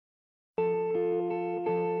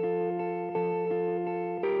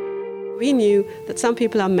We knew that some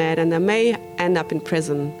people are mad and they may end up in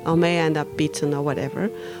prison or may end up beaten or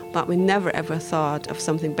whatever, but we never ever thought of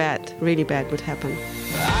something bad, really bad would happen.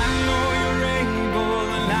 I know you're able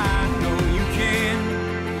and I know you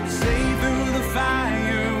can save through the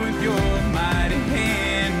fire with your mighty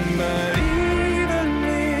hand. But even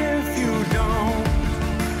if you don't,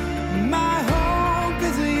 my hope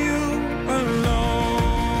is you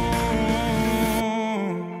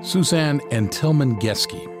alone. Suzanne and Tilman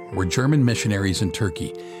Geske were German missionaries in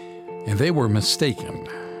Turkey, and they were mistaken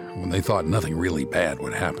when they thought nothing really bad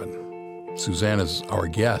would happen. Suzanne is our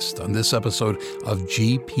guest on this episode of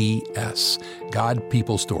GPS, God,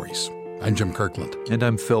 People, Stories. I'm Jim Kirkland. And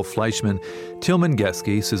I'm Phil Fleischman. Tilman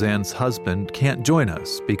Geske, Suzanne's husband, can't join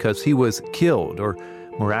us because he was killed, or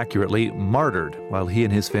more accurately, martyred, while he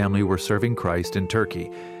and his family were serving Christ in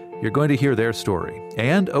Turkey. You're going to hear their story,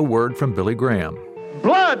 and a word from Billy Graham.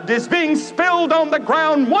 Blood is being spilled on the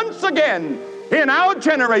ground once again in our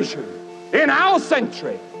generation, in our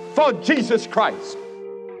century, for Jesus Christ.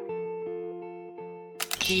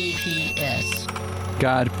 GPS.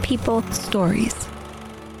 God, People, Stories.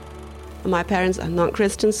 My parents are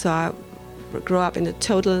non-Christian, so I grew up in a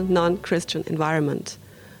total non-Christian environment.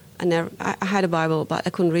 I had a Bible, but I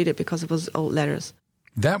couldn't read it because it was old letters.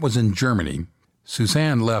 That was in Germany.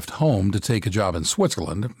 Suzanne left home to take a job in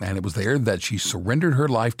Switzerland, and it was there that she surrendered her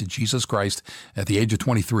life to Jesus Christ at the age of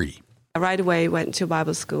 23. I right away went to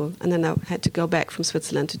Bible school, and then I had to go back from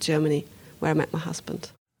Switzerland to Germany, where I met my husband.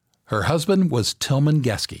 Her husband was Tilman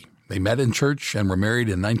Geske. They met in church and were married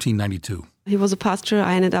in 1992. He was a pastor.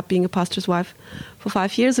 I ended up being a pastor's wife for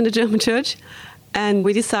 5 years in the German church. And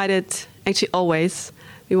we decided, actually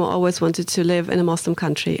we always wanted to live in a Muslim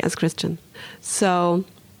country as Christian. So,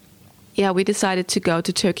 we decided to go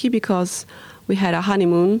to Turkey because we had a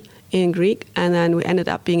honeymoon in Greek, and then we ended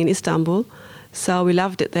up being in Istanbul. So we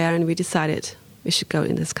loved it there, and we decided we should go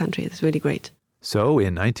in this country. It's really great. So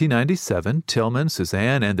in 1997, Tilman,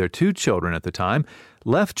 Suzanne, and their 2 children at the time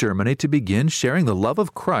left Germany to begin sharing the love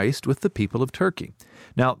of Christ with the people of Turkey.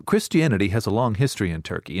 Now, Christianity has a long history in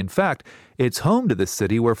Turkey. In fact, it's home to the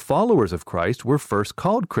city where followers of Christ were first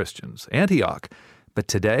called Christians, Antioch. But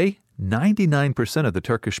today, 99% of the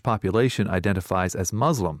Turkish population identifies as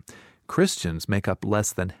Muslim. Christians make up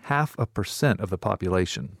less than 0.5% of the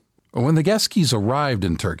population. When the Geskes arrived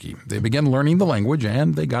in Turkey, they began learning the language,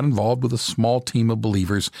 and they got involved with a small team of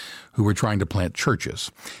believers who were trying to plant churches.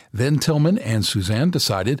 Then Tilman and Suzanne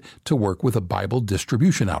decided to work with a Bible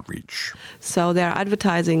distribution outreach. So they're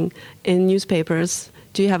advertising in newspapers.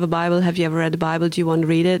 Do you have a Bible? Have you ever read a Bible? Do you want to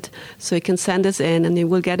read it? So you can send this in, and you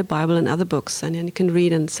will get a Bible and other books, and then you can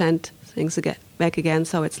read and send things back again.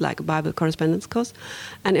 So it's like a Bible correspondence course.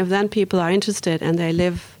 And if then people are interested and they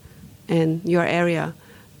live in your area,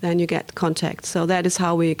 then you get contacts. So that is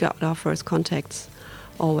how we got our first contacts,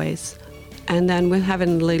 always. And then with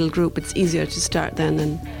having a little group, it's easier to start then.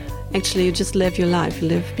 And actually, you just live your life. You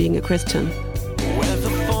live being a Christian. Whether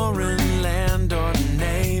foreign land or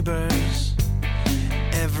neighbors,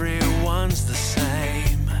 everyone's the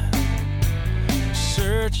same.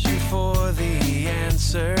 Searching for the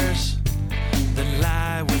answers that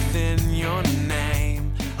lie within your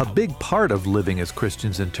name. A big part of living as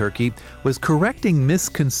Christians in Turkey was correcting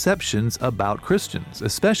misconceptions about Christians,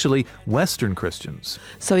 especially Western Christians.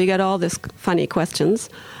 So you get all these funny questions,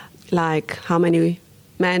 like how many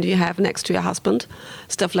men do you have next to your husband?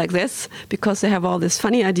 Stuff like this, because they have all these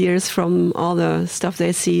funny ideas from all the stuff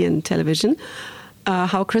they see in television,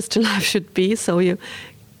 how Christian life should be. So you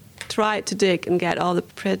try to dig and get all the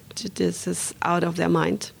prejudices out of their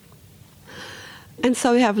mind. And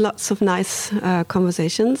so we have lots of nice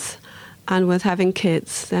conversations. And with having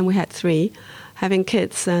kids, then we had 3, having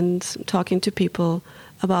kids and talking to people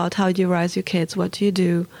about how do you raise your kids, what do you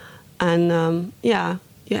do? And you're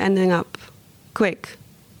ending up quick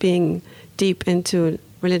being deep into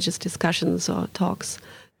religious discussions or talks.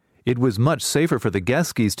 It was much safer for the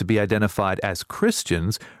Geskes to be identified as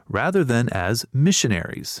Christians rather than as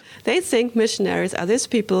missionaries. They think missionaries are these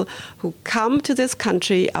people who come to this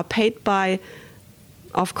country, are paid by,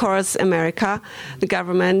 of course, America, the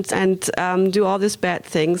government, and do all these bad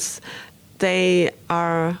things. They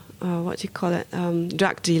are,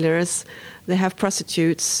 drug dealers. They have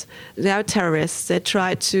prostitutes. They are terrorists. They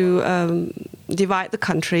try to divide the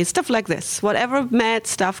country, stuff like this. Whatever mad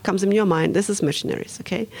stuff comes in your mind, this is missionaries,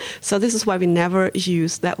 okay? So this is why we never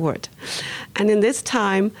use that word. And in this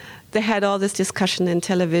time, they had all this discussion in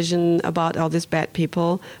television about all these bad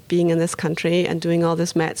people being in this country and doing all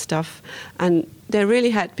this mad stuff. And they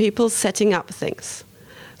really had people setting up things.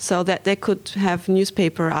 so that they could have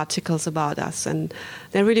newspaper articles about us. And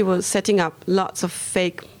they really were setting up lots of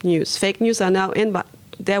fake news. Fake news are now in, but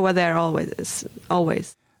they were there always.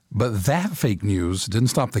 But that fake news didn't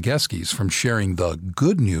stop the Geskis from sharing the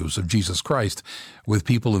good news of Jesus Christ with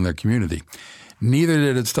people in their community. Neither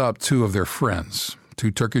did it stop two of their friends, two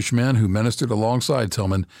Turkish men who ministered alongside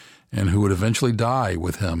Tillman and who would eventually die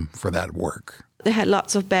with him for that work. They had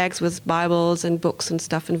lots of bags with Bibles and books and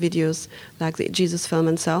stuff and videos, like the Jesus film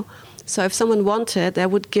and so. So if someone wanted, they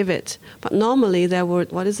would give it. But normally they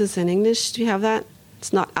would, what is this in English? Do you have that?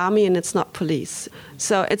 It's not army and it's not police.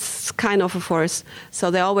 So it's kind of a force. So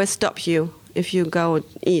they always stop you if you go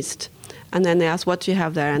east. And then they ask, what do you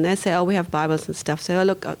have there? And they say, oh, we have Bibles and stuff. So I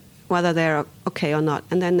look at whether they're okay or not.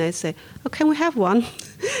 And then they say, oh, can we have one?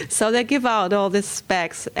 So they give out all these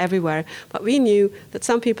bags everywhere. But we knew that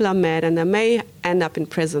some people are mad and they may end up in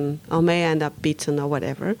prison or may end up beaten or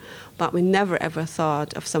whatever. But we never ever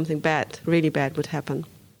thought of something bad, really bad would happen.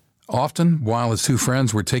 Often, while his two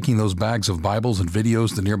friends were taking those bags of Bibles and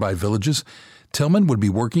videos to nearby villages, Tillman would be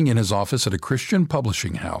working in his office at a Christian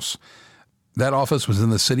publishing house. That office was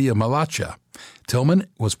in the city of Malatya. Tillman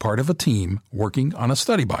was part of a team working on a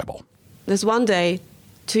study Bible. There's one day,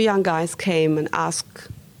 two young guys came and asked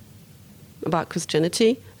about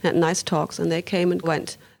Christianity, had nice talks, and they came and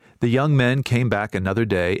went. The young men came back another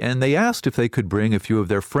day, and they asked if they could bring a few of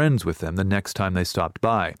their friends with them the next time they stopped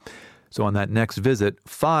by. So on that next visit,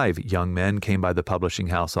 5 young men came by the publishing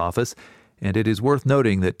house office, and it is worth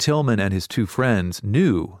noting that Tillman and his 2 friends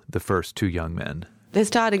knew the first 2 young men. They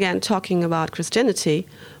started again talking about Christianity,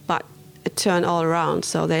 but it turned all around.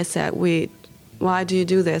 So they said, why do you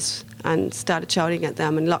do this? And started shouting at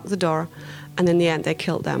them and locked the door. And in the end, they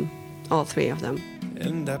killed them, all 3 of them.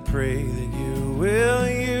 And I pray that you will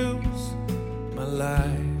use my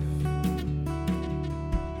life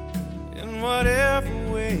in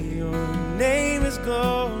whatever way your name is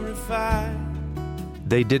glorified.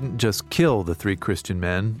 They didn't just kill the 3 Christian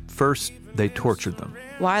men. First, they tortured them.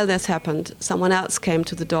 While this happened, someone else came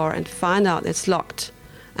to the door and found out it's locked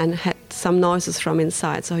and had some noises from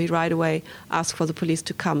inside. So he right away asked for the police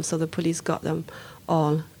to come. So the police got them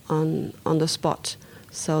all on the spot.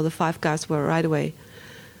 So the 5 guys were right away,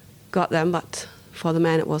 got them, but for the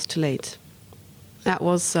man it was too late. That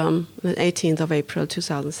was the 18th of April,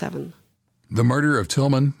 2007. The murder of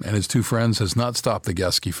Tillman and his 2 friends has not stopped the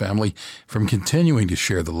Geski family from continuing to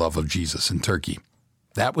share the love of Jesus in Turkey.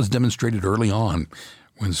 That was demonstrated early on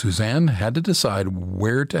when Suzanne had to decide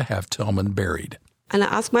where to have Tillman buried. And I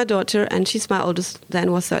asked my daughter, and she's my oldest,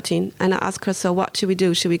 then was 13, and I asked her, so what should we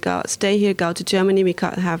do? Should we stay here, go to Germany? We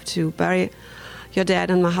can't have to bury your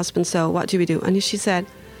dad and my husband, so what do we do? And she said,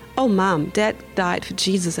 oh, Mom, Dad died for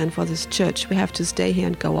Jesus and for this church. We have to stay here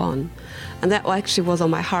and go on. And that actually was on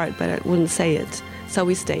my heart, but I wouldn't say it. So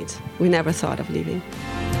we stayed. We never thought of leaving.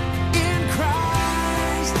 In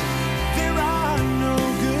Christ, there are no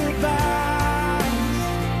goodbyes.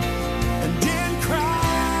 And in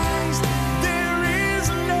Christ, there is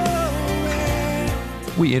no end.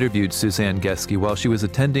 We interviewed Suzanne Geski while she was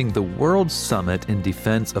attending the World Summit in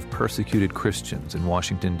Defense of Persecuted Christians in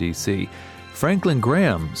Washington, D.C. Franklin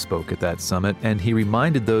Graham spoke at that summit, and he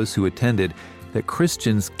reminded those who attended that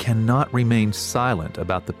Christians cannot remain silent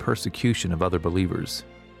about the persecution of other believers.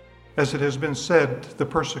 As it has been said, the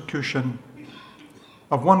persecution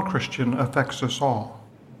of one Christian affects us all.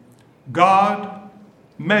 God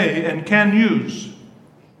may and can use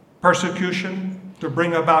persecution to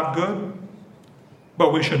bring about good,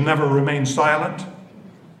 but we should never remain silent.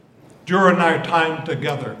 During our time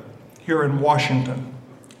together here in Washington,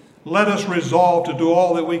 let us resolve to do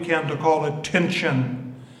all that we can to call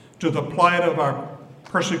attention to the plight of our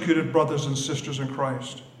persecuted brothers and sisters in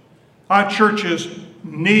Christ. Our churches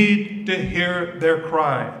need to hear their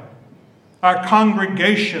cry. Our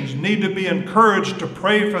congregations need to be encouraged to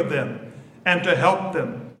pray for them and to help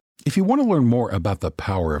them. If you want to learn more about the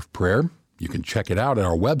power of prayer, you can check it out at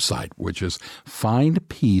our website, which is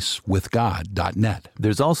findpeacewithgod.net.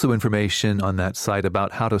 There's also information on that site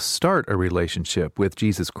about how to start a relationship with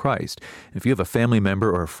Jesus Christ. If you have a family member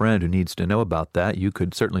or a friend who needs to know about that, you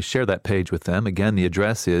could certainly share that page with them. Again, the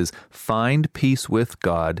address is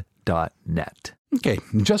findpeacewithgod.net. Okay,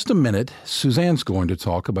 in just a minute, Suzanne's going to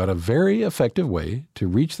talk about a very effective way to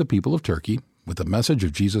reach the people of Turkey with the message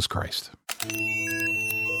of Jesus Christ.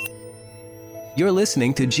 You're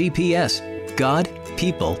listening to GPS, God,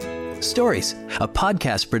 People, Stories, a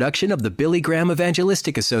podcast production of the Billy Graham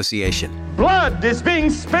Evangelistic Association. Blood is being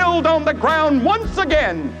spilled on the ground once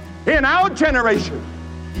again in our generation,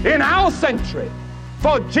 in our century,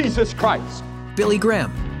 for Jesus Christ. Billy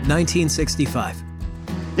Graham, 1965.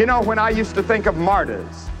 You know, when I used to think of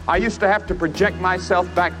martyrs, I used to have to project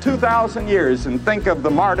myself back 2,000 years and think of the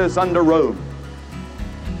martyrs under Rome.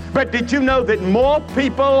 But did you know that more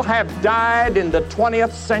people have died in the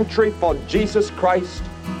 20th century for Jesus Christ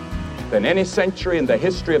than any century in the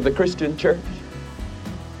history of the Christian church?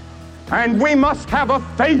 And we must have a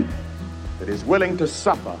faith that is willing to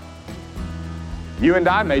suffer. You and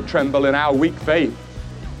I may tremble in our weak faith,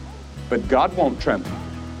 but God won't tremble.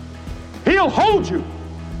 He'll hold you.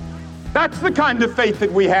 That's the kind of faith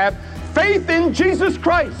that we have. Faith in Jesus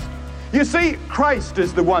Christ. You see, Christ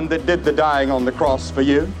is the one that did the dying on the cross for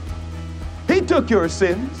you. He took your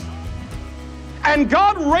sins. And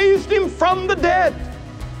God raised him from the dead.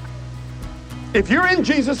 If you're in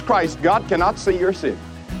Jesus Christ, God cannot see your sins,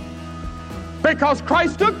 because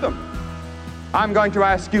Christ took them. I'm going to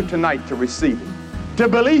ask you tonight to receive him, to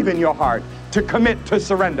believe in your heart, to commit, to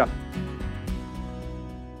surrender.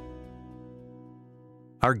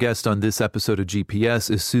 Our guest on this episode of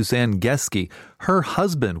GPS is Suzanne Geske. Her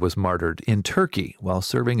husband was martyred in Turkey while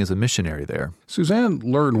serving as a missionary there. Suzanne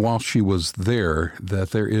learned while she was there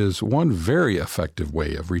that there is one very effective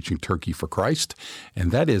way of reaching Turkey for Christ,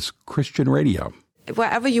 and that is Christian radio.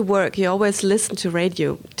 Wherever you work, you always listen to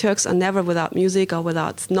radio. Turks are never without music or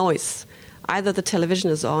without noise. Either the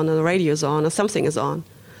television is on or the radio is on or something is on.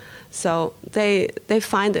 So they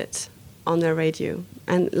find it on their radio.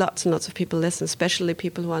 And lots of people listen, especially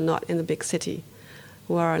people who are not in the big city,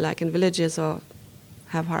 who are like in villages or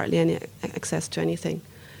have hardly any access to anything.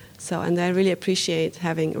 So, and they really appreciate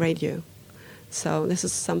having radio. So this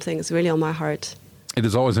is something that's really on my heart. It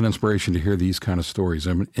is always an inspiration to hear these kind of stories,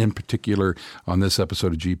 and in particular on this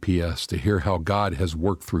episode of GPS, to hear how God has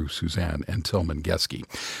worked through Suzanne and Tillman Geske.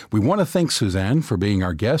 We want to thank Suzanne for being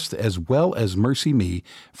our guest, as well as Mercy Me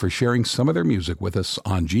for sharing some of their music with us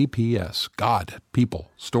on GPS. God, People,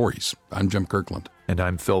 Stories. I'm Jim Kirkland. And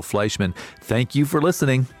I'm Phil Fleischman. Thank you for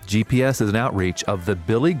listening. GPS is an outreach of the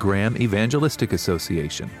Billy Graham Evangelistic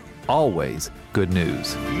Association. Always good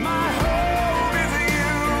news.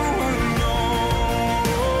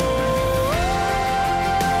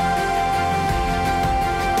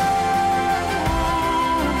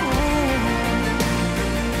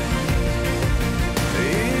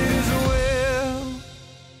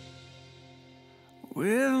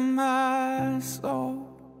 With my soul,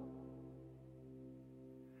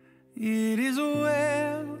 yeah.